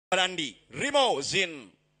Barandi Rimozin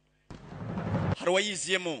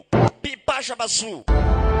Harwayiziyemo Pipasha Basu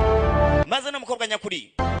Maze n'umukobwa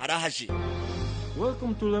nyakuri arahaje.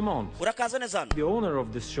 Welcome to Le Monde. Urakaza neza hano. The owner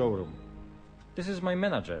of this showroom. This is my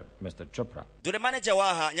manager, Mr. Chopra. Dore manager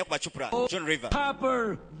waha nyakuba Chopra, John River.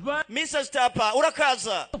 Harper, Mrs. Tapa,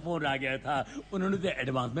 urakaza. phone आ गया था उन्होंने तो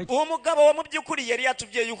एडवांस में Umugabo wa mubyukuri yari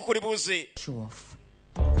yatubwiye yuko kuri buzi. show off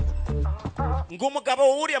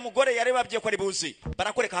Ngumugabo uriya mugore yari babwiye ko ari buzi.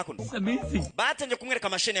 Barakoreka hakuno. It's amazing. Batangiye kumwereka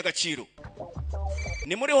amasheni y'agaciro.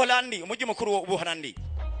 Ni muri Holandi, umujyi mukuru w'Ubuholandi.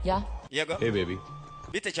 Yeah. Yego. Hey baby.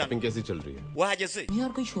 Bite cyane. Shopping कैसी चल रही है? Wahageze. मुझे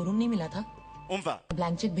और कोई शोरूम नहीं मिला था Umva.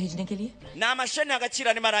 ब्लैंक चेक भेजने के लिए Na amasheni y'agaciro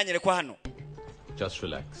arimo aranyerekwa hano. Just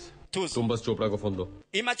relax. Tuzi. तुम बस चोपड़ा को फोन दो.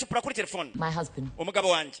 Ima Chopra kuri telefone. My husband Umugabo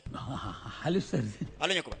wanje. Hello sir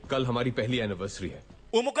Alo nyakuba. कल हमारी पहली एनिवर्सरी है.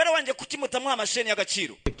 Umugore wanje kuki mutamuha amasheni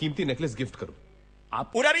y'agaciro. एक कीमती नेकलेस गिफ्ट करो.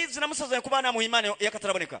 Urabizi namusazanye kuba namuha impano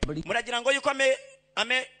y'akataraboneka. Muragira ngo yuko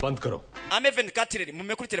ame बंद करो. 24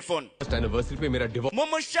 mume kuri telefone. First anniversary पे मेरा divorce.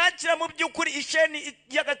 Mumushakira mu byukuri isheni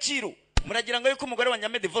y'agaciro. Muragira ngo yuko umugore wanje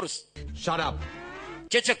ame divorce. Shut up.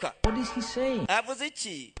 Ceceka. What is he saying? Avuze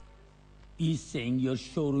iki? he's saying your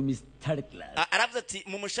showroom is third class Aravuze ati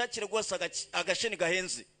mumushakire rwose agasheni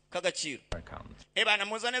gahenze k'agaciro. Account. Bana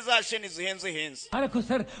muzane za sheni zihenze. अरे को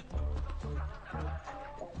सर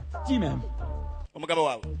जी ma'am Umugabo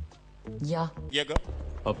wawe. Yeah. Yego.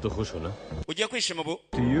 अब तो खुश हो ना? Ugiye kwishima ubu?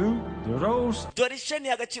 To you, the rose. Dore isheni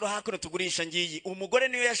y'agaciro hakuno tugurisha ngiyi. Umugore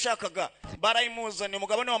niyo yashakaga. Barayimuzanye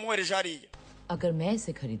umugabo ni wamwereje hariya. अगर मैं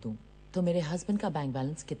इसे खरीदूं तो मेरे हस्बैंड का बैंक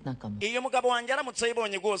बैलेंस कितना कम है Iyo mugabo wanjye aramutse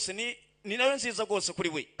ayibonye rwose ni nayo nziza rwose kuri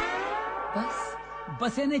we. बस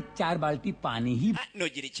बस ने 4 बाल्टी पानी ही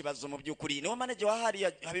Nugira ikibazo mu byukuri. Niwo manager wa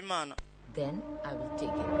hariya Habimana. then I will take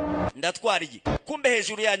it. Ndatwara iki? Kumbe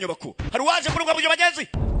hejuru ya nyubako. Hari waje kuri ubwo buryo bagezi?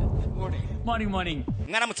 morning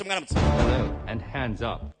Mwaramutse. Hello, and hands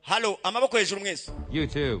up. Halo, amaboko hejuru mwese. You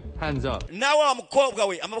too, hands up. Nawe wa mukobwa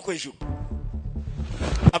we amaboko hejuru.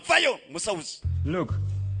 Apfayo musawuzi. Look,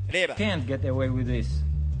 Reba. can't get away with this.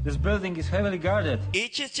 This building is heavily guarded.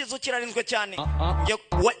 Iki kizu kirarinzwe cyane. Nge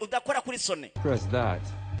udakora kuri sone. Press that.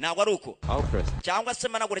 Nagwa ruko. I'll press. Cyangwa se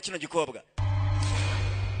managura kino gikobwa.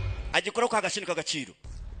 Agikora ko agashini k'agaciro.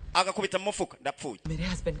 Agakubita mu mufuka ndapfuye. मेरे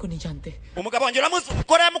हस्बैंड को नहीं जानते Umugabo wanjye uramuzi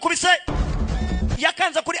kora yamukubise.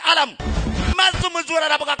 Yakanza kuri alarm. Maze umujura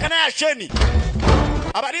aravuga kana ya sheni.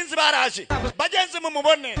 Abarinzi baraje. Bagenzi mu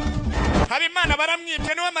mubone. Habimana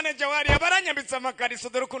baramwibye niwe manager wari abaranyambitse amakariso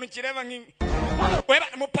dore ukuntu kireba nki. Weba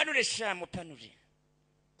mupanure sha mupanure.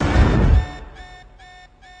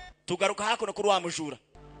 Tugaruka hakuno kuri wa mujura.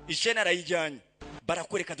 Isheni arayijyanye.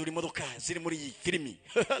 Barakwereka dore imodoka ziri muri iyi filimi.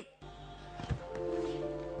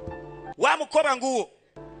 Wa mukobwa nguwo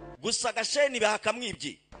gusa gasheni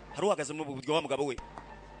bakamwibye. Hari uhagaze mu buryo wa mugabo we.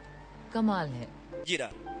 कमाल है Gira.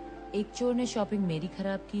 एक चोर ने शॉपिंग मेरी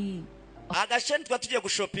खराब की Agasheni twa tugiye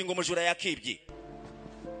gushopinga umujura yakibye.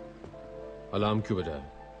 Alarm क्यों बजाया?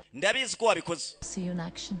 Ndabizi ko wabikoze. see you in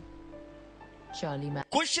action Charlie man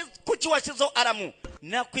Kuki washyizeho aramu?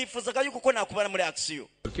 Nakwifuzaga yuko ko nakubara muri action.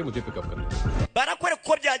 क्या मुझे पिकअप करना? Barakwereka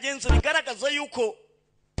ko byagenze bigaragaza yuko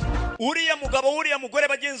uriya mugabo uriya mugore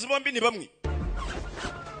bagenzi bombi ni bamwe.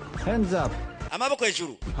 Hands up. Amaboko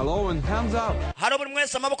hejuru. Hello, and hands up. Haro buri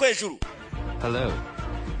mwese amaboko hejuru. Hello,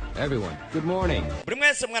 everyone. Good morning. Buri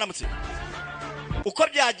mwese mwaramutse. Uko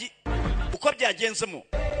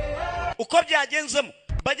byagenzemo.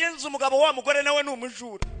 Bagenzi umugabo wa mugore nawe ni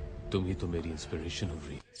umujura. तुम ही तो मेरी इंस्पिरेशन हो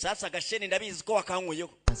रही. Sasa gasheni ndabizi ko wakankuyeho.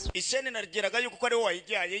 Isheni narigeraga yuko ko ari wowe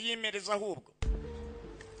wayijyaye yimereza ahubwo.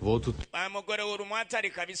 वो तो Amugore urumwatari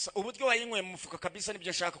kabisa. Uburyo wayinyweye mu mufuka kabisa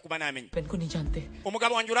nibyo nshaka kuba namenye. Husband को नहीं जानते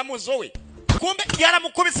Umugabo wanjye uramuzo we. Kumbe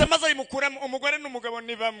yaramukubise maze ayimukuramo. Umugore n'umugabo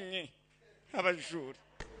ni bamwe. Abajura.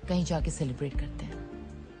 कहीं जाके सेलिब्रेट करते हैं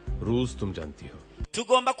रूस तुम जानती हो.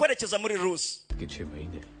 Tugomba kwerekeza muri Rusi. कि 6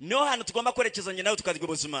 महीने. No hano tugomba kwerekeza njye nawe tukaziga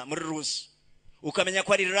ubuzima muri Rusi. Ukamenya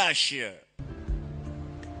ko ari Russia.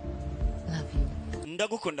 love you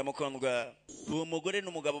Ndagukunda mukundwa. Uwo mugore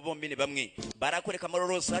n'umugabo bombi ni bamwe. Barakwereka muri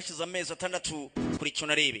Rusi hashize amezi 6 kuri cyo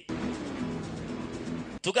narebe.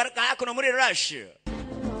 Tugaruka hakuno muri Russia.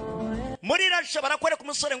 Muri Russia barakwereka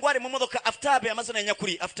umusore ngo ari mu modoka Aftabi amazina ya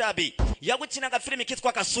nyakuri Aftabi. Yagukinaga filimi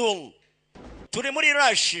kitwa Kasul. Turi muri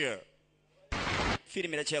Russia.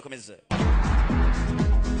 Filimi iracyakomeza.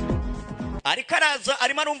 Ariko araza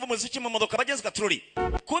arimo arumva umuziki mu modoka bagenzi gatururi.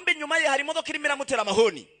 Kumbe nyuma ye hari imodoka irimo iramutera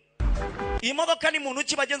amahoni. Imodoka ni muntu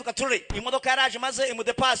ki bagenzi gatururi. Imodoka yaraje maze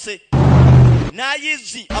imudepase.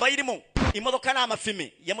 Nayizi abayirimo. Imodoka na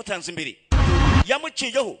amafime yamutanze imbere.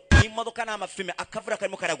 Yamuciyeho imodoka na amafime akavura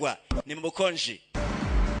karimo karagwa. Ni mu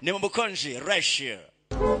bukonje Russia.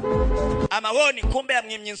 amaboni kumbe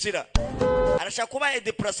yamwimye inzira arashaka kuba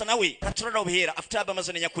depressa nawe katurara ubuhera afite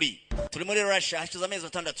abamazone nyakuri turi muri Russia hashize amezi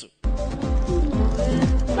 6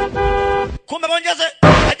 kumbe bongeze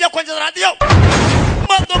ajya kwongeza radio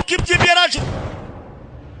modoka ibyibiraje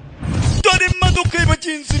dore modoka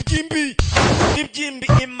y'abagenzi ibyimbi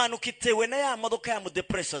imanuka itewe na ya modoka ya mu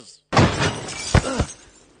depressors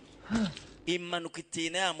imanuka itewe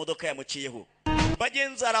na ya modoka yamuciyeho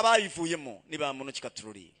bagenzi arabayivuyemo niba muntu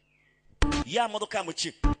kikatururi ya modoka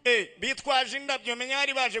yamuci bitwaje indabyo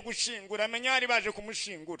menyari baje gushingura menyari baje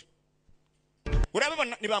kumushingura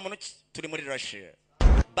urabibona niba muntu turi muri Russia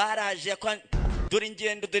baraje kwa dore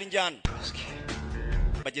ingendo dore njyana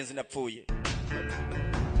bagenzi napfuye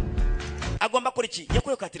agomba kuri iki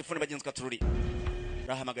yakuye ka telefone bagenzi katururi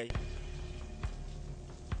rahamagaye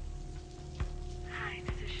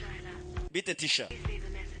bite Tisha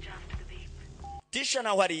Tisha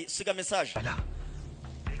na wari siga message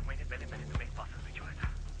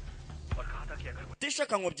Tisha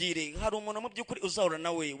kangobyire hari umuntu mu byukuri uzahura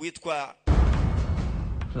nawe witwa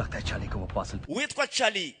witwa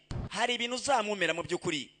Charlie hari ibintu uzamumera mu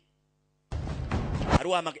byukuri hari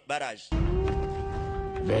baraje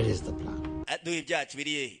Where is the plan? Adu ibyacu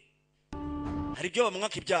biriye hari byo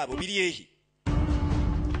bamwaka ibyabo biriye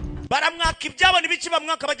baramwaka ibyabo nibiki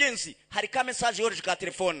bamwaka bagenzi hari ka message yoreje ka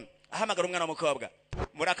telefone ahamagara umwana w'umukobwa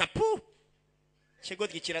murakapu kigo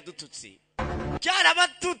gikiradututse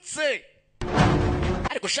cyarabatutse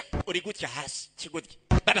ariko sha uri gutya hasi kigo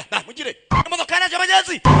baba mugire imodoka yaraje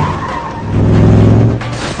bagenzi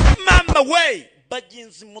mama we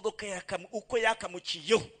bagenzi imodoka yakamu uko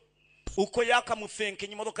yakamuciyeho uko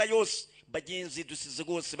yakamufenkenye imodoka yose bagenzi dusize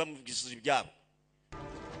gose bamuvugishije ibyabo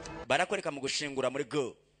barakwereka mu gushingura muri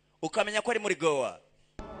go ukamenya ko ari muri goa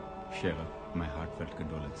Sheila, my heartfelt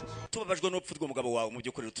condolences. tubabajwe n'upfu rw'umugabo wawe mu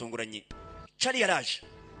byukuri rutunguranye Charlie yaraje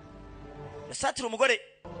yasatira umugore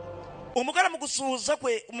mu gusuhuza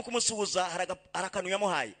kwe mu kumusuhuza harakanu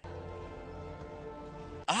yamuhaye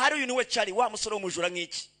ahari uyu niwe Charlie wa musore w'umujura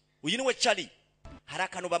nk'iki uyu niwe Charlie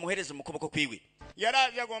harakanu bamuhereze mu kuboko kwiwe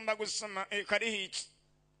yaraje agomba gusoma kari hiki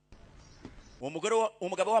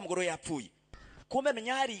umugabo wa mugore yapfuye kumbe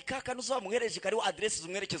menya hari kakanu uzamuhereje kariho address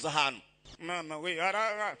zumwerekeza ahantu mama we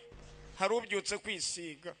hari ubyutse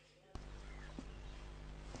kwisiga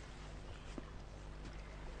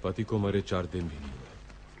पति को मरे 4 दिन भी नहीं हुए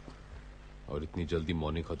और इतनी जल्दी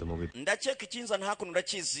मौनी खत्म हो गई ndakeka ikinza ntakuno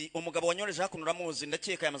urakizi umugabo wanyoreje hakuno uramuzi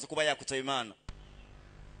ndakeka yamaze kuba yakutse Imana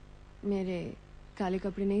मेरे काले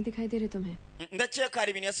कपड़े नहीं दिखाई दे रहे तुम्हें ndakeka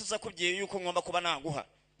hari ibintu yasize akubwiye yuko ngomba kuba naguha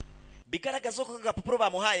bigaragaza ko agapapuro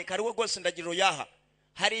bamuhaye kariho rwose ndagiriro yaha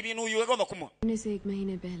hari ibintu uyu agomba kumuha से 1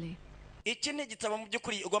 महीने पहले iki ni igitabo mu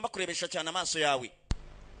byukuri ugomba kurebesha cyane amaso yawe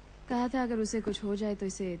कहा था अगर उसे कुछ हो जाए तो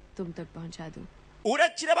इसे तुम तक पहुंचा दूं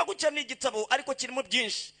urakireba gucya ni igitabo ariko kirimo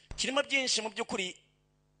byinshi mu byukuri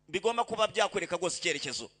bigomba kuba byakwereka gose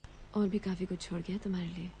icyerekezo और भी काफी कुछ छोड़ गया तुम्हारे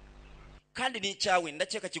लिए kandi ni cyawe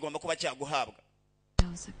ndakeka kigomba kuba cyaguhabwa क्या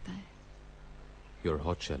हो सकता है You're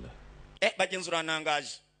hot, Sheila. bagenzi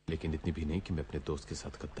uranangaje लेकिन इतनी भी नहीं कि मैं अपने दोस्त के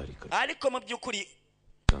साथ गद्दारी करूं ariko mu byukuri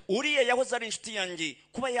uriye yahoze ari inshuti yanjye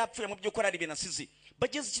kuba yapfuye mu byukuri ari binasizi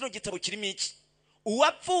bagenzi kino gitabo kirimo iki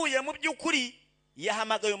uwapfuye mu byukuri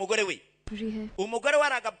yahamagaye umugore we umugore we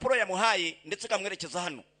aragapuro yamuhaye ndetse kamwerekeza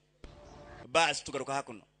hano basi tugaruka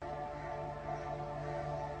hakuno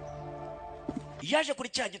yaje kuri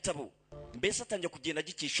cya gitabo mbese atangiye kugenda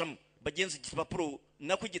gikishamo bagenzi igipapuro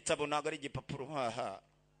nako igitabo ntago ari igipapuro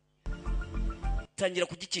tangira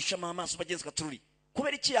kugikishamo amaso bagenzi katururi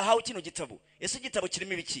kubera iki yahawe kino gitabo ese igitabo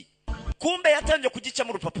kirimo ibiki kumbe yatangiye kugica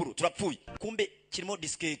mu rupapuro turapfuye kumbe kirimo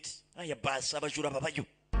diskete aya basi abajura babayo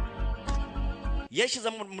yashize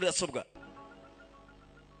mu mudasobwa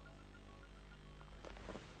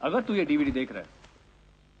अगर तू ये डीवीडी देख रहा है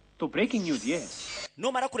तो breaking news ये है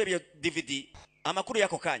numara kureba iyo DVD amakuru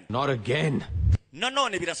yako kanya Not again.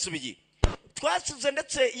 none birasubiye twasize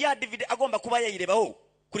ndetse ya DVD agomba kuba yayirebaho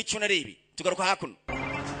kuri cyo narebi tugaruka hakuno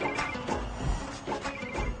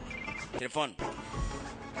telefone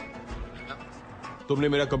तुमने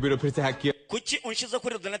मेरा कंप्यूटर फिर से हैक किया kuki unshize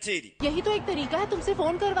kuri ordinateri यही तो एक तरीका है तुमसे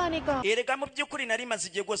फोन करवाने का erega mu byukuri nari maze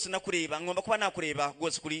igihe gose nakureba ngomba kuba nakureba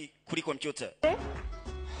gose kuri computer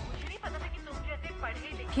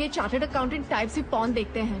ये चार्टर्ड अकाउंटेंट टाइप से पॉन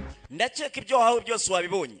देखते हैं ndakeka ibyo wahawe byose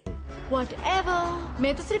wabibonye Whatever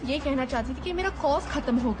मैं तो सिर्फ ये कहना चाहती थी कि मेरा कोर्स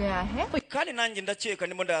खत्म हो गया है kandi nanjye ndakeka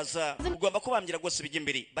ndimo ndaza ugomba kubambira gose bijya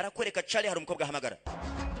imbere barakwereka Charlie hari umukobwa ahamagara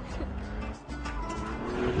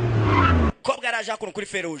kobwa yaraje hakuno kuri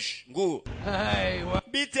feruje nguwo Hey,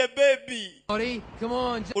 what? bite baby Buddy, come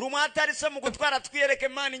on. urumwatari se mu gutwara twiyereke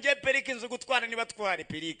mani nge perike nzi gutwara niba tware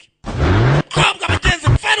perike kobwa bagenzi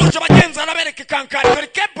feruje bagenzi arabereka kankari dore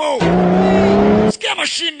kebo sikia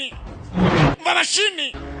mashini mva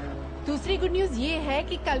mashini दूसरी good news ये है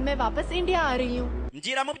कि कल मैं वापस इंडिया आ रही हूँ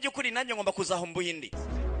ngira mu byukuri nanjye ngomba kuzaho mbuyindi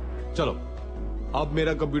चलो अब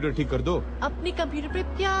मेरा कंप्यूटर ठीक कर दो अपने कंप्यूटर पे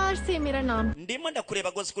प्यार से मेरा नाम ndimo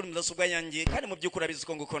ndakureba gose kuri mudasobwa yanjye kandi mu byukuri abizi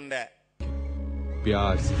ko ngukunda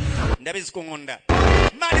प्यार से ndabizi ko nkunda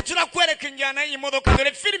mani turakwereka injyana y'imodoka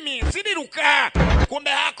dore filimi ziriruka kumbe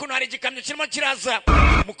hakuno hari igikamyo kirimo kiraza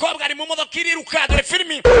umukobwa ari mu modoka iriruka dore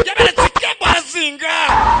filimi yaberetse ikembo arazinga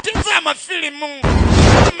tizama filimu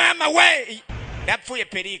mama we yapfuye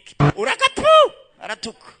perike urakapu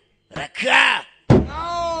aratuka raka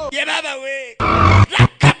ye baba we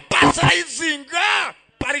rakapasa arayizinga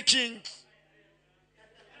parikingi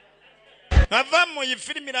avamo iyi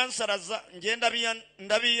filimi iransaraza ngenda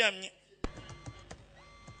ndabiyamye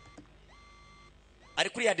ari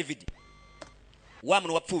kuri ya DVD wa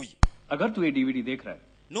muntu wapfuye अगर तू ये डीवीडी देख रहा है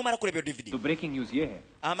numara kureba iyo DVD तो breaking news ये है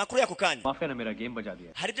amakuru yako kanya mafia ने मेरा गेम बजा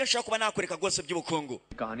दिया hari ibyo nshaka kuba nakwereka rwose by'ubukungu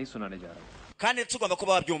कहानी सुनाने जा रहा हूँ kandi tugomba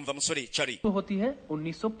kuba wabyumva musore Charlie तो होती है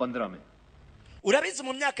 1915 में urabizi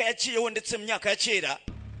mu myaka yaciyeho ndetse mu myaka ya kera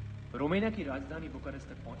Romania की राजधानी बुकारेस्ट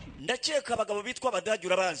तक पहुंची ndakeka abagabo bitwa abadage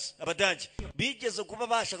urabazi abadage bigeze kuba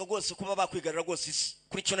bashaka rwose kuba bakwigarura rwose isi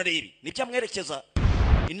kuri cyo narebi nibyo amwerekeza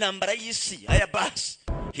intambara y'isi aya basi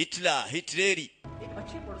Hitleri एक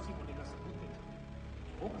अच्छे पड़ोसी होने का सबूत देता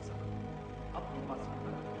वो मसला अपने पास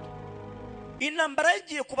रखना intambara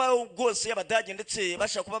yagiye kubaho rwose y'abadage ndetse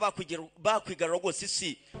bashaka kuba bakwigarura rwose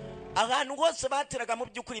isi ahantu hose bateraga mu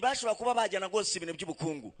by'ukuri bashobora kuba bajyana rwose ibintu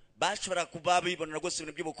by'ubukungu bashobora kuba bibonera rwose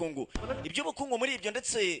ibintu by'ubukungu iby'ubukungu muri ibyo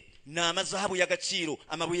ndetse ni amazahabu y'agaciro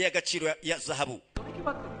amabuye y'agaciro ya zahabu होने की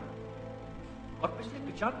बात करें और पिछले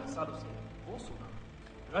 95 सालों से वो सुना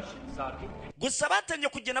रशियन जार के gusa batangiye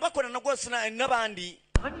kugenda bakorana rwose n'abandi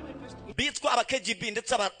कहानी में twist bitwa aba KGB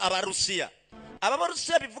ndetse abarusiya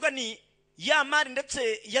abarusiya bivuga ni ya mari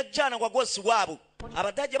ndetse yajyanagwa rwose wabo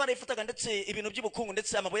abadage barayifataga ndetse ibintu by'ubukungu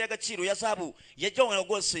ndetse amabuye y'agaciro ya zahabu yajyanwaga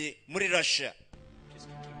rwose muri Russia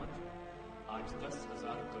आज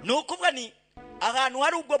 10,000 ni ukuvuga ni ahantu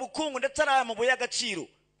hari ubwo bukungu ndetse ari amabuye y'agaciro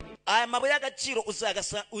aya mabuye y'agaciro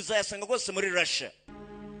uzayasanga rwose muri Russia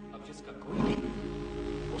अब जिसका कोई नहीं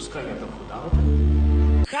उसका या तो खुदा होता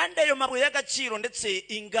है kandi ayo mabuye y'agaciro ndetse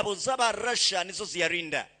ingabo z'abarasha nizo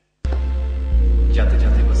ziyarinda जाते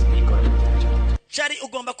जाते बस एक और मिल जाता Chari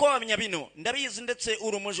ugomba kuba wamenya bino ndabizi ndetse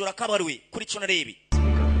uri umujura kabarwi kuri cyo narebi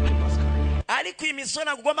ariko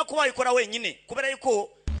imisona ugomba kuba wayikora wenyine kubera yuko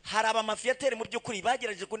hari abamafiyateri mu by'ukuri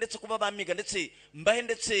bagerageje ko ndetse kuba bamiga ndetse mbahe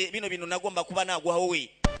ndetse bino bintu nagomba kuba naguha wowe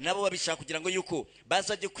nabo babishaka kugira ngo yuko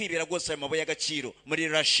bazajye kwibera rwose ayo mabuye y'agaciro muri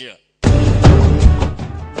Russia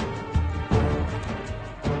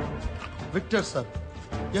Victor sir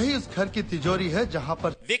यही उस घर की तिजोरी है जहां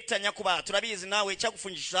पर Victor nyakuba turabizi nawe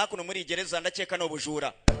cyagufungisha hakuno muri gereza ndakeka no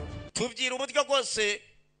bujura tubyira uburyo rwose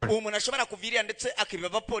umuntu ashobora kuvirira ndetse akiba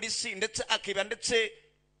abapolisi ndetse akiba ndetse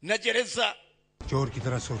na gereza चोर की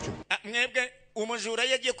तरह सोचो mwebwe umujura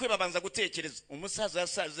yagiye kwibabanza gutekereza umusaza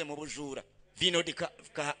yasaze mu bujura Vinod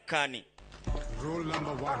Kani roll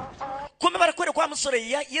number 1 kumbe barakwereka kwa musore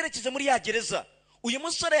yerekeje muri ya gereza uyu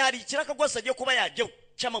musore hari ikiraka rwose agiye kuba yajyaho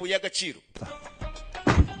cy'amabuye y'agaciro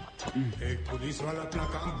एक पुलिस वाला अपना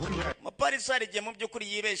काम भूल जाए amapolisi arigiye mu by'ukuri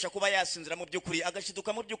yibesha kuba yasinzira mu by'ukuri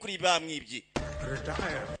agashiduka mu by'ukuri bamwibye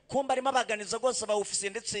retire kumba arimo abaganiza rwose abawufisiye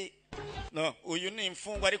ndetse no uyu ni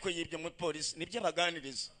imfungwa ariko yibye muri polisi nibyo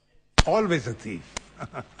abaganiriza always a thief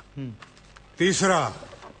तीसरा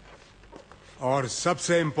और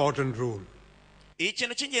सबसे important rule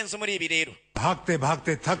ikintu cy'ingenzi muri ibi rero भागते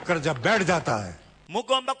भागते थक कर जब बैठ जाता है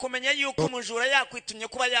mugomba kumenya yuko umujura yakwitumye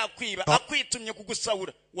kuba yakwiba akwitumye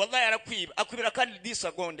kugusahura wallahi arakwiba akwibira kandi 10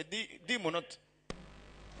 seconde 10 minutes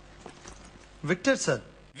Victor sir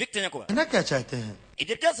Victor nyakuba कहना क्या चाहते हैं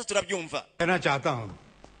ibyo byose turabyumva कहना चाहता हूं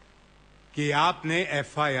कि आपने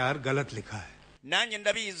एफआईआर गलत लिखा है nanjye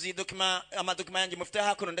ndabizi amadokima yanjye mufite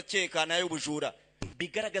hakuno ndakeka nayo ubujura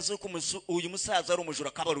bigaragaza ko uyu musaza ari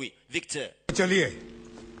umujura kabarwi Victor चलिए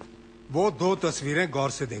वो दो तस्वीरें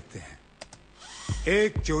गौर से देखते हैं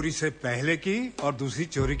एक चोरी से पहले की और दूसरी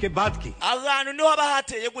चोरी के बाद की ahantu niho haba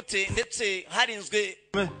hateye gute ndetse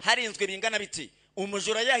harinzwe bingana biti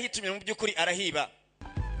umujura yahitumye mu by'ukuri arahiba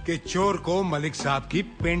कि चोर को मलिक साहब की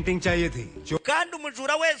पेंटिंग चाहिए थी जो kandi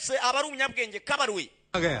umujura wese aba ari umunyabwenge kabarwi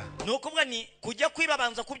आ गया ni ukuvuga ni kujya kwiba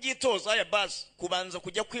abanza kubyitoza ya basi kubanza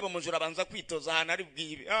kujya kwiba umujura abanza kwitoza ahantu ari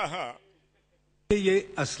bwibe aha ये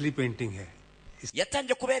असली पेंटिंग है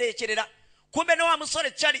yatangiye kuberekerera kumbe no wa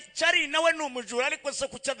musore Charlie nawe ni umujura ariko se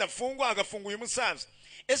kuki adafungwa agafunga uyu musaza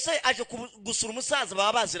ese aje gusura umusaza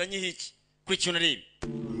baba baziranye iki kuri kintu ribi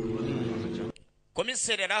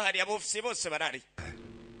komiseri rahari abofisi bose barari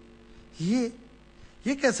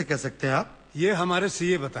ये कैसे कह सकते हैं आप? ये हमारे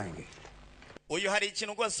सीए बताएंगे। uyu hari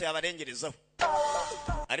ikintu rwose yabarengerezaho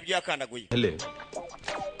aribyo yakandaguye पहले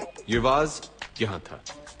ये वाज यहाँ था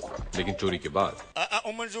लेकिन चोरी के बाद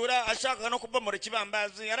umujura ashaka no kubomora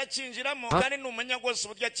ikibambazi yarakinjiramo kandi numenya rwose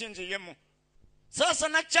uburyo akinjiyemo sasa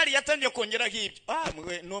na Charlie yatangiye kongera hibyo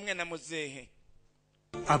mwe numwe na muzehe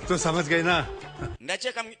अब तो समझ गए ना?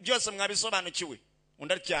 ndakeka byose mwabisobanukiwe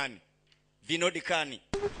undari cyane vino dikani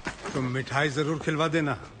तुम मिठाई जरूर खिलवा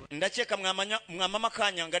देना। ndakeka mwamama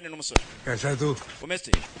kanyangane n'umusore कैसा है तू?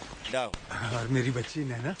 umeze ndaho और मेरी बच्ची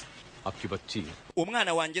नैना? आपकी बच्ची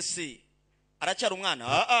umwana wanjye si aracyari umwana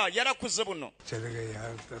yarakuze buno चले गए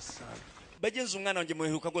यार 10 साल। bagenzi umwana wanjye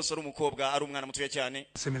muheruka rwose ari umukobwa ari umwana mutoya cyane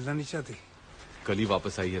से मिलना नहीं चाहती? कल ही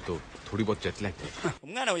वापस आई है तो थोड़ी बहुत जेट लैग है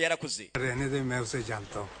umwana we yarakuze रहने दे, मैं उसे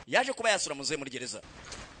जानता हूँ। yaje kuba yasura muzehe muri gereza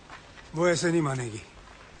वो ऐसे नहीं मानेगी।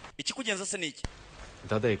 ikikugenza se niki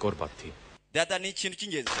दादा एक और बात थी dada ni ikintu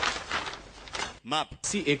cy'ingenzi map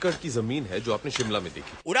 80 एकड़ की जमीन है जो आपने शिमला में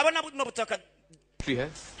देखी urabona buno butaka है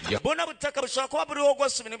या bona butaka bushobora kuba buriho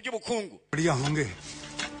rwose ibintu by'ubukungu बढ़िया होंगे।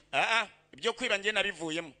 ibyo kwiba njye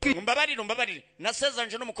nabivuyemo umbabarire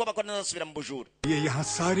nasezeranyije n'umukobwa ko ntazasubira mu bujura ये यहाँ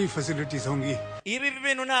सारी फैसिलिटीज होंगी। ibi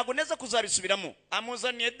bintu ntabwo neza kuzabisubiramo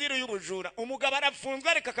amuzaniye diro y'ubujura umugabo arafunzwe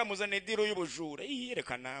areka akamuzaniye diro y'ubujura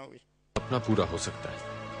reka nawe अपना पूरा हो सकता है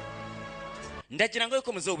ndagira ngo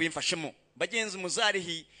yuko muzehe ubimfashemo bagenzi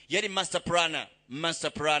muzarihi yari master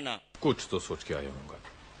planner कुछ तो सोच के आया होगा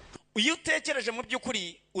iyo utekereje mu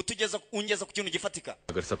by'ukuri ungeza ku kintu gifatika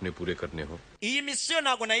अगर सपने पूरे करने हो iyi misiyo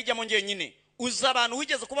ntabwo nayijyamo njyenyine uza abantu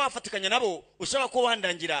wigeze kuba wafatikanya nabo ushobora kuba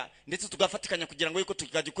wandangira ndetse tugafatikanya kugira ngo yuko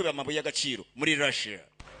tukajya kwiba amabuye y'agaciro muri Russia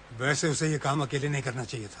वैसे उसे ये काम अकेले नहीं करना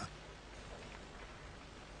चाहिए था।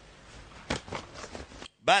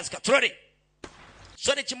 baska turore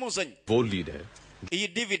sore kimuzanye वो लीड है iyi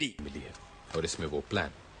DVD मिली है और इसमें वो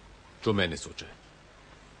प्लान जो मैंने सोचा है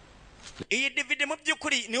iyi DVD mu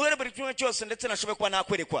by'ukuri niwe buri kimwe cyose ndetse nashoboye kuba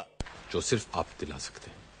nakwerekwa जो सिर्फ आप दिला सकते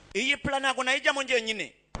हैं iyi plan ntabwo nayijyamo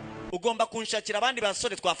njyenyine ugomba kunshakira abandi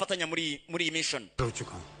basore twafatanya muri iyi mission हो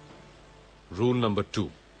चुका हूँ। रूल नंबर 2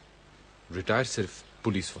 रिटायर सिर्फ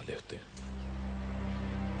पुलिस वाले होते हैं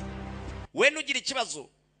we nugira ikibazo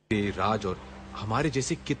राज और हमारे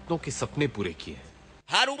जैसे कितनों के सपने पूरे किए हैं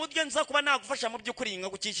hari uburyo nza kuba nagufasha mu by'ukuri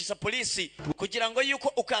nkagucishisha polisi kugira ngo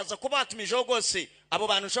yuko ukaza kuba watumijeho rwose abo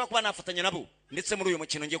bantu ushobora kuba nafatanya nabo ndetse muri uyu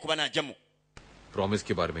mukino ngiye kuba najyamo promise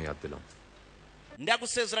के बारे में याद दिलाऊं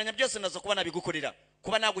ndagusezeranya byose ndaza kuba nabigukorera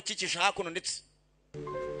kuba nagucicisha hakuno ndetse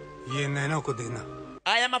ये नैना को देना।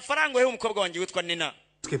 aya mafaranga uhe umukobwa wanjye witwa Nina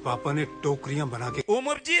उसके पापा ने टोकरियां बना के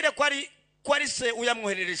umubwire ko ari se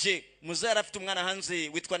uyamwoherereje muzehe afite umwana hanze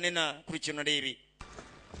witwa Nina kuri kino rebi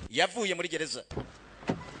yavuye muri gereza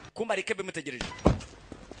kumba arike bimutegereje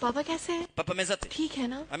पापा कैसे हैं? papa ameze ate ठीक है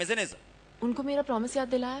ना? ameze neza उनको मेरा प्रॉमिस याद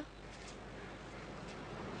दिलाया?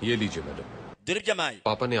 ये लीजिए मैडम dore iby'amayi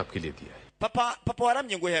पापा ने आपके लिए दिया है papa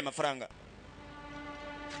waramye ngo uhe amafaranga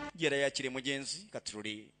gera yakire mugenzi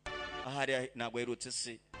katururi ahari ntabwo yerutse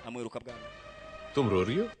se amwiruka bwana तुम रो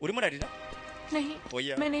रही हो urimo urarira नहीं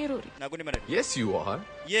oya मैं नहीं रो रही ntabwo ndimo urarira yes you are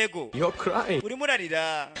yego you are crying urimo urarira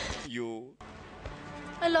yo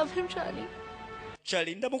I love him Charlie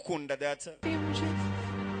Charlie ndamukunda data ये मुझे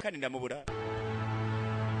kandi ndamubura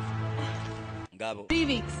ngabo 3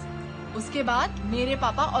 weeks उसके बाद मेरे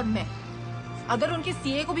पापा और मैं अगर उनके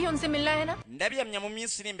सीए को भी उनसे मिलना है ना ndabyamya mu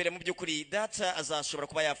minsi iri imbere mu by'ukuri data azashobora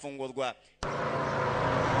kuba yafungurwa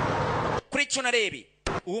kuri cyo narebi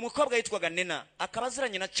uwo mukobwa yitwaga Nena akaba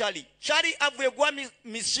aziranye na Charlie avuye guha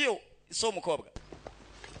misiyo so umukobwa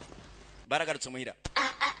baragarutse muhira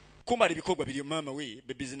kumara ibikorwa biri mama we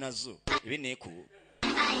babizi nazo ibi neko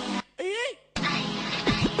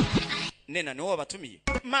Nena niwo batumiye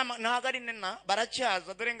mama ntago ari Nena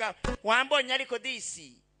baracyaza dore nga wambonye ariko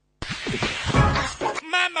disi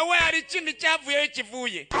mama we hari ikindi cyavuyeho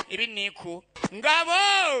kivuye ibi neko ngabo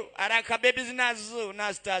araka babies nazo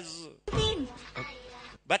na stars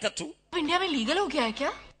batatu India में लीगल हो गया है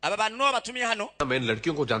क्या? aba bantu nibo batumiye hano मैं इन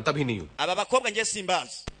लड़कियों को जानता भी नहीं हूँ aba bakobwa ngiye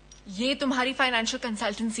simbazi ये तुम्हारी फाइनेंशियल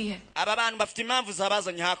कंसल्टेंसी है aba bantu bafite impamvu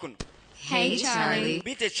zabazanye hakuno Hey Charlie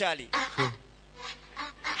bite Charlie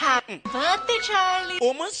Happy birthday Charlie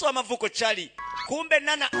umunsi w'amavuko Charlie kumbe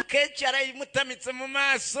Nana keke yarayimutamitse mu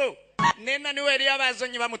maso Nena niwe yari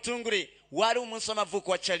yabazanye bamutungure wari umunsi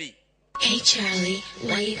w'amavuko wa Charlie Hey Charlie,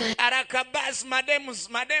 why you got arakabas mademus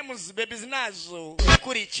babies nazo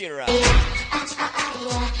kurikira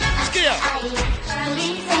sikia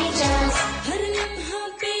Charlie's Angels?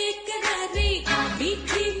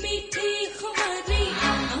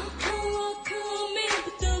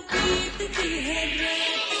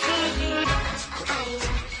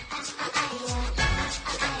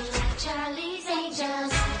 Charlie's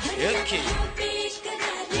Angels.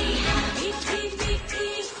 okay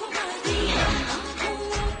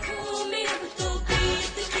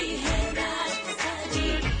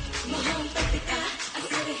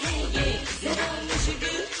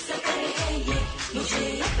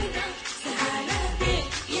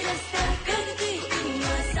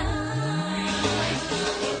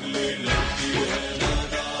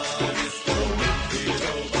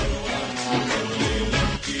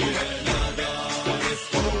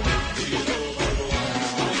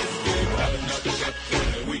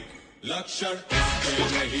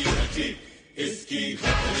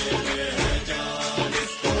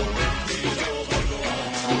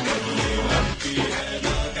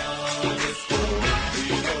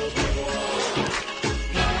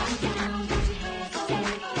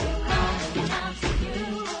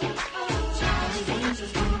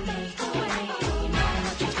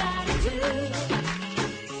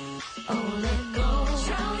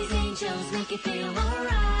Charlie's Angels make you feel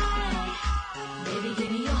alright. Baby,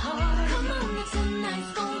 give me your heart. Come on, it's a night,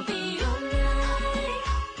 gonna be your night.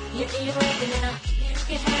 You're ready now, you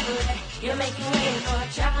can handle it. You're making way for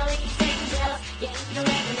Charlie's Angels. Yeah, you're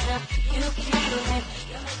ready now, you can handle it.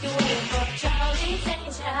 You're making way for Charlie's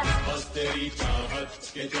Angels. बस तेरी चाहत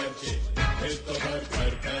के चर्चे फिर तो घर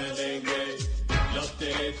घर फैलेंगे लब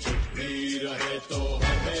तेरे चुप भी रहे तो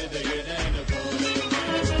हर भेद ये नैन खोलेंगे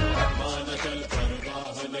माना चल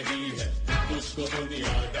परवाह नहीं है तुझको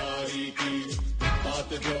दुनियादारी की बात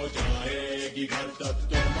जो जाएगी घर तक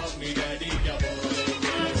तो मम्मी डैडी क्या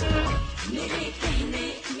बोलेंगे मेरे कहने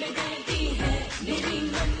में डैडी है मेरी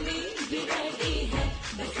मम्मी भी डैडी है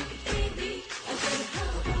बस तेरी अगर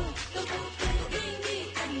हाँ हो तो वो कर देंगे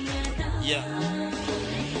कन्यादान.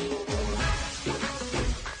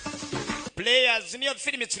 players niyo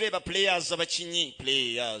filime tureba players abakinyi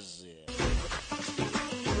players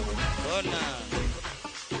bona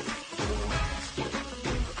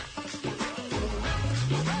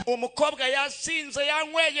umukobwa yasinze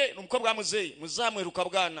yanyweye umukobwa wamuzeyi muzamwiruka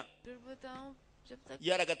bwana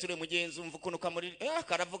yaragature mugenzi umva ukuntu kamuri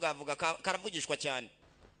karavuga karavugishwa cyane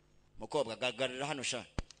mukobwa gagarira hano sha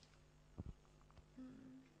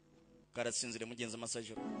karasinzire mugenzi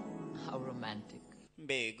amasaje How romantic.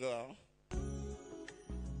 mbega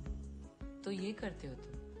तो ये करते हो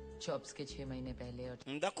तुम जॉब्स के 6 महीने पहले और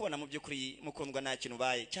ndakubona mu byukuri mukundwa nta kintu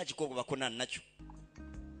baye cya gikobwa bakonana nacyo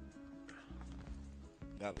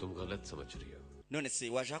तुम गलत समझ रही हो none se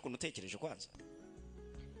waje hakuno utekereje kwanza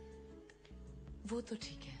वो तो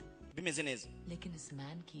ठीक है bimeze neza लेकिन इस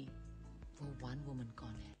मैन की वो वन वुमन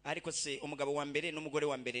कौन है ariko se umugabo wa mbere n'umugore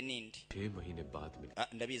wa mbere ninde 6 महीने बाद मिले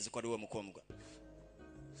ndabizi ko ari we mukobwa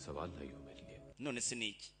सवाल लाई हो मेरे लिए none se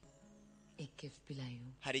niki एक गिफ्ट भी लाई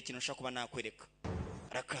हूँ hari ikintu nshaka kuba nakwereka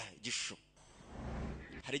raka igishusho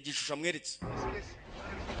hari igishusho amweretse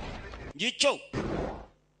ngicyo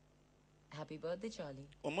happy birthday Charlie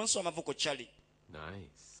umunsi w'amavuko Charlie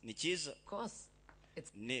nice ni cyiza of course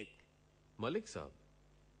it's ne Malik साहब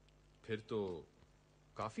फिर तो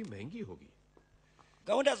काफी महंगी होगी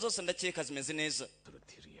gahunda zose ndakeka zimeze neza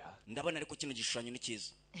ndabona ariko kino gishushanyo ni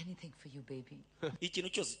cyiza anything for you baby ikintu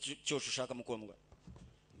cyose cyose ushaka mukobwa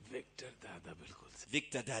Victor दादा बिल्कुल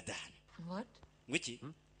Victor Dada what ngwiki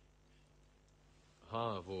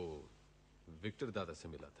हाँ वो विक्टर दादा से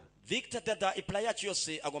मिला था Victor Dada ipla yacu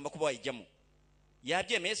yose agomba kuba wayijyamo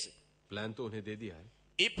yabyemeye se plan तो उन्हें दे दिया है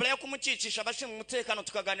ipla yo kumucicisha abashinzwe umutekano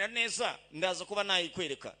tukaganira neza ndaza kuba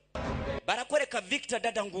nayikwereka barakwereka Victor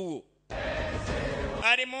Dada nguwo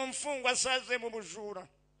ari mu mfungwa asaze mu bujura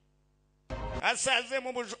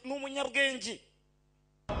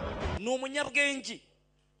ni umunyabwenge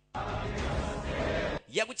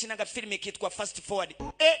yagukinaga filime kitwa Fast Forward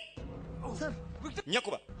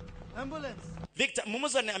nyakuba Victor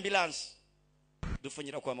mumuzane ambulance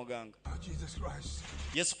dufunyira kwa muganga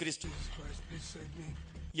Yesu Kristo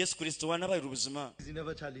Yesu Kristo wanabaye ubuzima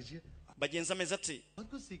bagenza ameze ati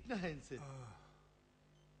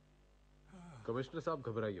commissioner साहब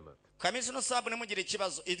घबराइए मत Commissioner साहब nemugire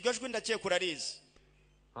ikibazo iryo jwi ndakekura rizi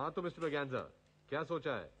हाँ तो मिस्टर गैंजा क्या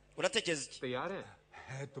सोचा है uratekereza iki तैयार है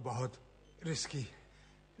है तो बहुत risky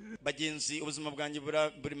bagenzi ubuzima bwanjye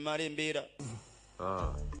buri marembera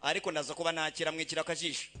ariko ndaza kuba nakira mwikira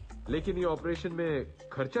akajisho लेकिन ये ऑपरेशन में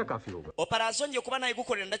खर्चा काफी होगा. operation ngiye kuba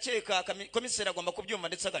nayigukorera ndakeka komiseri agomba kubyumva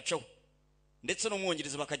ndetse agacaho ndetse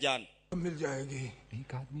n'umwungirizi bakajyana. मिल जाएगी.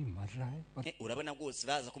 एक आदमी मर रहा है. urabona rwose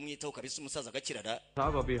baza kumwitaho kabisa umusaza agakirara.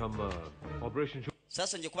 साहब अभी हम operation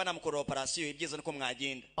sasa ngiye kuba namukorera operation ibyiza nuko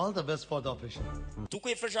mwagenda. All the best for the operation.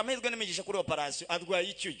 tukwifasha amahirwe n'imigisha kuri operation adwaye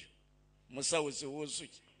icyuyo musawuzi wuzuye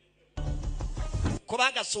ko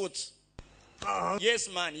bagasutse. yes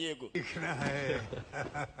man yego दिखना है.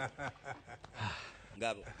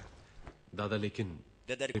 ngabo दादा लेकिन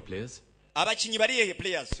players abakinyi bari hehe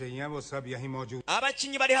players चाहिए वो सब यहीं मौजूद.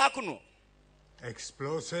 abakinyi bari hakuno.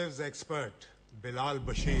 Explosives expert Bilal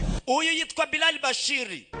Bashir. uyu yitwa Bilal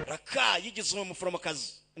Bashiri raka yigize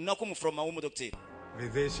umuforomokazi nako umuforoma w'umudokiteri.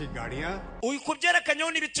 विदेशी गाड़ियां. uyu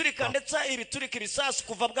kubyerekanyeho n'ibiturika ndetse ibiturika ibisasu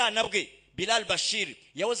kuva bwana bwe. Bilal Bashiri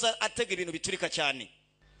yahoze atega ibintu biturika cyane.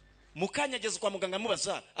 mukanya ageze kwa muganga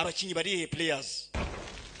amubaza abakinyi bari hehe players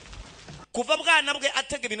kuva bwana bwe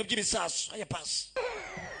atega ibintu by'ibisasu. aya pasi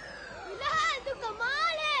तू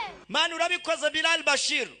कमाल है mani urabikoze Bilal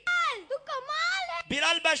Bashir. तू कमाल है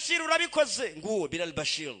Bilal Bashir urabikoze nguwo Bilal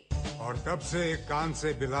Bashir. और तब से एक कान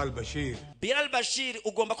से बिलाल Bashir. Bilal Bashir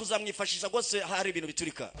ugomba kuzamwifashisha rwose hari ibintu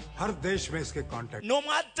biturika. हर देश में इसके कांटेक्ट. ni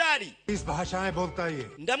umuhatari. इस भाषाएं बोलता है ये.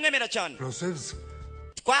 ndamwemera cyane. Explosives.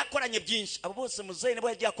 twakoranye byinshi abo bose muzeyi nibo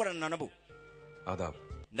yagiye akorana nabo. आदाब.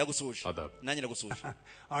 ndagusuje आदाब. nanjye ndagusuje.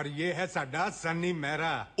 और ये है साडा सन्नी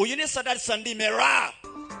मेरा. uyu ni Sadar Sandi Mera.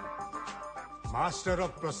 Master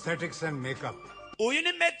of prosthetics and makeup. uyu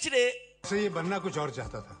ni metre से ये बनना कुछ और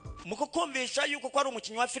चाहता था. mukukumvisha yuko ko ari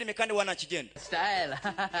umukinnyi wa filime kandi wanakigenda. Style.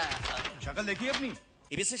 शक्ल देखिए अपनी.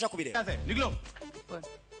 ibi sinshaka kubireba. निकलो.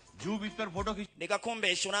 जू बीच पर फोटो खींच.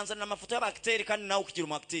 nigakumbesha uranzanira amafoto y'abakiteri kandi nawe ukigira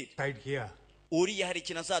umwakiteri. Side किया. uriya hari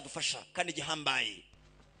ikintu azadufasha kandi gihambaye.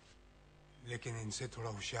 लेकिन इनसे थोड़ा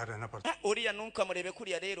होशियार रहना पड़ता. uriya ntukamurebe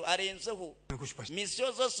kuriya rero arenzeho कुछ पछ.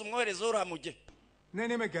 misiyo zose umwohereza uramuge.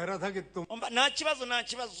 नहीं मैं कह रहा था कि तुम. nta kibazo nta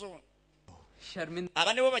kibazo. शर्मिंदा.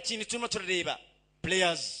 aba nibo bakinyi turimo turareba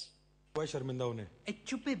players. कोई शर्मिंदा उन्हें.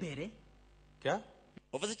 चुप्पे बेरे. क्या?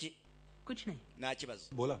 uvuze iki? कुछ नहीं. nta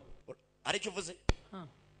kibazo. बोला. hari icyo uvuze?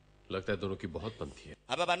 लगता है दोनों की बहुत बनती है.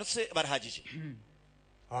 aba bantu se barahagije.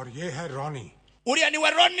 और ये है Ronnie. uriya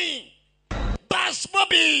niwe Ronnie Bass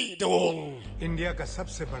Bobby the Wall. India का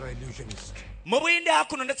सबसे बड़ा illusionist. mu buhinde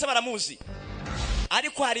hakuno ndetse baramuzi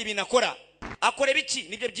ariko hari ibintu akora biki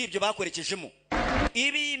nibyo byibyo bakorekejemo.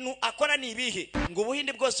 ibintu akora ni ibihe ngo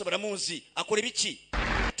ubuhinde bwose baramuzi akora biki.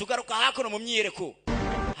 tugaruka hakuno mu myiyereko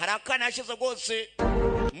hari akana yashyize rwose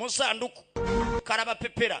mu sanduku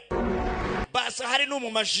karabapepera basa hari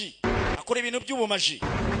n'umumaji akora ibintu by'ubumaji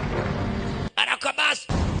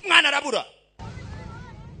arakabasa mwana arabura.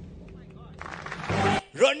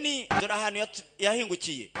 Ronnie dore ahantu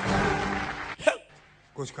yahingukiye.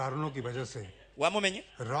 कुछ कारणों की वजह से wamumenye?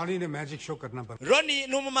 Ronnie ने magic show करना बंद. Ronnie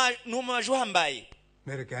ni umumaji uhambaye.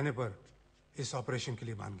 मेरे कहने पर इस ऑपरेशन के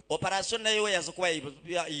लिए मान गए. operation nayo yaza kuba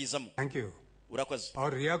yizamo. Thank you. urakoze.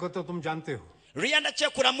 और रिया को तो तुम जानते हो. Riya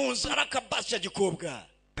ndakeka uramuzi arakabasha gikobwa.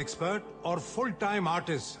 Expert और फुल टाइम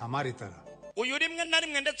आर्टिस्ट हमारी तरह. uyu rimwe na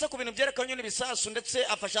rimwe ndetse ku bintu byerekanye n'ibisasu ndetse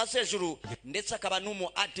afasha hasi hejuru ndetse akaba n'umu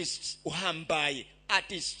artist uhambaye.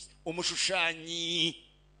 artist umushushanyi.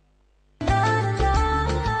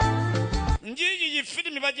 ngiye iyi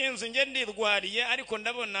filimi bagenzi nge ndirwariye ariko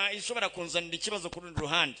ndabona ishobora kunzanira ikibazo ku rundi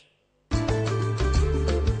ruhande.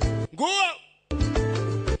 nguwo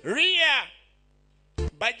Riya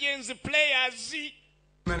bagenzi players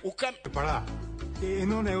पढ़ा कि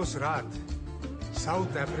इन्होंने उस रात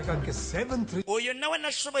south Africa के 7-3 uyu nawe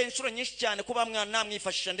nashoboye inshuro nyinshi cyane kuba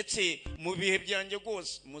namwifashisha ndetse mu bihe byanjye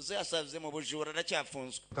rwose muze yasaze mu bujura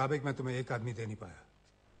aracyafunzwe. मुताबिक मैं तुम्हें एक आदमी दे नहीं पाया.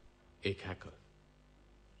 एक हैकर.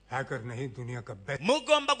 हैकर नहीं दुनिया का best.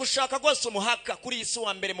 mugomba gushaka rwose umuhaka kuri iyi si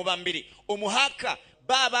wa mbere mu bambiri. umuhaka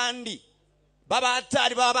babandi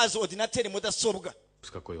babatari baba bazi ordinateri mudasobwa.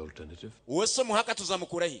 उसका कोई alternative? uwo se umuhaka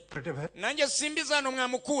tuzamukura he? nanjye simbiza hano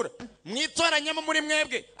mwamukura mwitoranyemo muri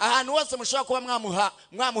mwebwe ahantu hose mushobora kuba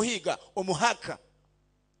mwamuhiga umuhaka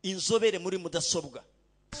inzobere muri mudasobwa.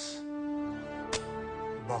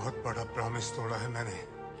 बहुत बड़ा प्रॉमिस तोड़ा है मैंने.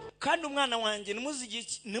 kandi umwana wanjye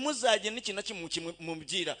nimuzagire n'ikintu na kimwe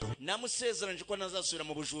mumubwira namusezeranje ko nazasubira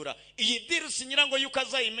mu bujura. iyi diri sinyira ngo yuko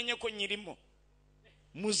azayimenye ko nyirimo.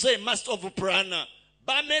 muze master of plana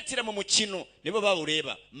bametira mu mukino nibo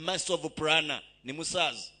bawureba. master of plana ni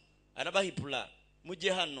musaza arabahipula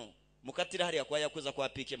mujye hano mukatira hariya kwa yakoza kwa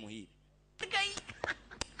pike muhibe.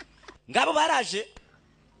 ngabo baraje.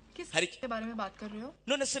 किसके बारे में बात कर रहे हो?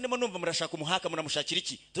 none se ndimo numva murashaka umuhaka muramushakira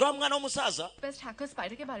iki? turi mwana w'umusaza. Best hacker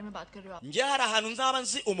spider के बारे में बात कर रहे हो आप? njye hari ahantu nzaba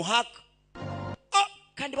nzi umuhaka.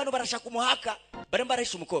 kandi bano barashaka umuhaka barimo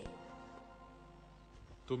barahisha umukobwa.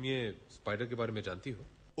 तुम ये स्पाइडर के बारे में जानती हो?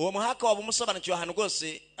 uwo muhaka waba umusobanukiwe ahantu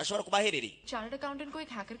rwose ashobora kuba aherereye. Chartered accountant को एक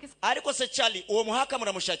हैकर के ariko se Charlie uwo muhaka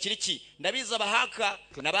muramushakira iki? ndabizi abahaka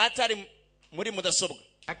n'abatari muri mudasobwa.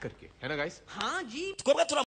 Hack करके है ना गाइस? हाँ जी twebwe